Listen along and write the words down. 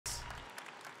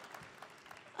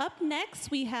Up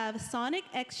next, we have Sonic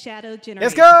X Shadow Generation.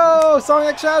 Let's go!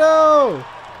 Sonic X Shadow!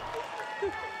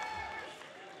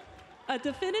 A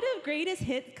definitive greatest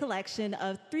hit collection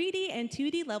of 3D and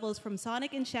 2D levels from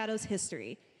Sonic and Shadow's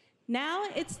history. Now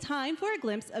it's time for a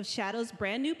glimpse of Shadow's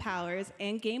brand new powers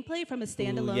and gameplay from a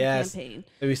standalone campaign.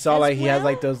 We saw like he has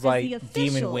like those like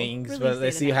demon wings, but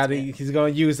let's see how he's gonna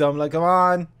use them. Like, come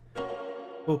on!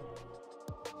 Ooh.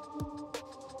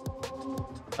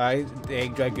 Alright, the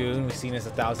Egg Dragoon. We've seen this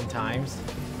 1,000 times.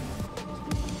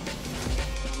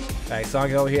 Alright,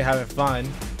 Sonic over here having fun.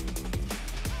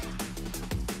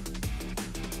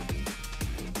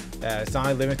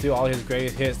 Sonic living through all his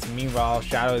greatest hits. Meanwhile,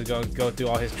 Shadow is going to go through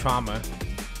all his trauma.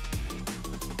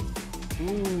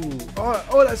 Ooh.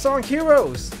 Oh, that's Sonic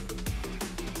Heroes.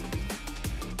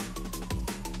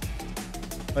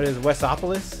 What is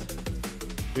Westopolis?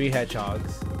 3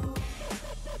 hedgehogs.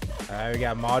 Alright, we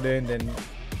got modern, then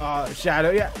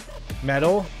Shadow, yeah.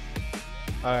 Metal.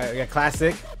 Alright, we got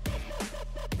classic.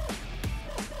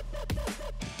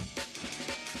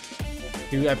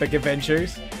 2 epic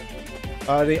adventures.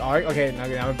 The arc. Okay, now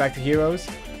we're back to heroes.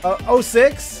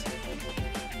 06.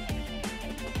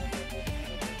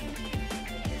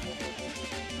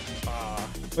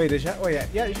 Wait, did Shadow? Wait,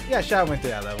 yeah. Shadow went through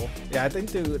that level. Yeah, I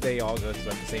think they all go through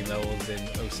like the same levels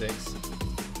in 06.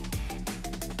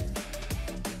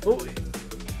 Oh.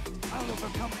 I'll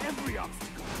overcome every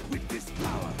obstacle with this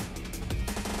power.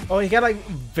 Oh, he got like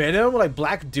Venom, like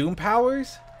Black Doom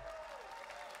powers.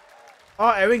 Oh,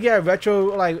 and we get a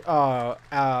retro like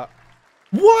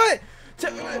what?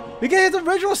 We get his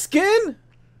original skin?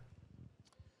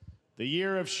 The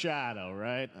Year of Shadow,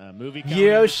 right? Movie.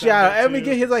 Year of Shadow, and we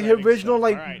get his like original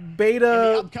like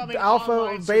beta,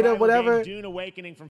 alpha, beta, whatever. Dune Awakening from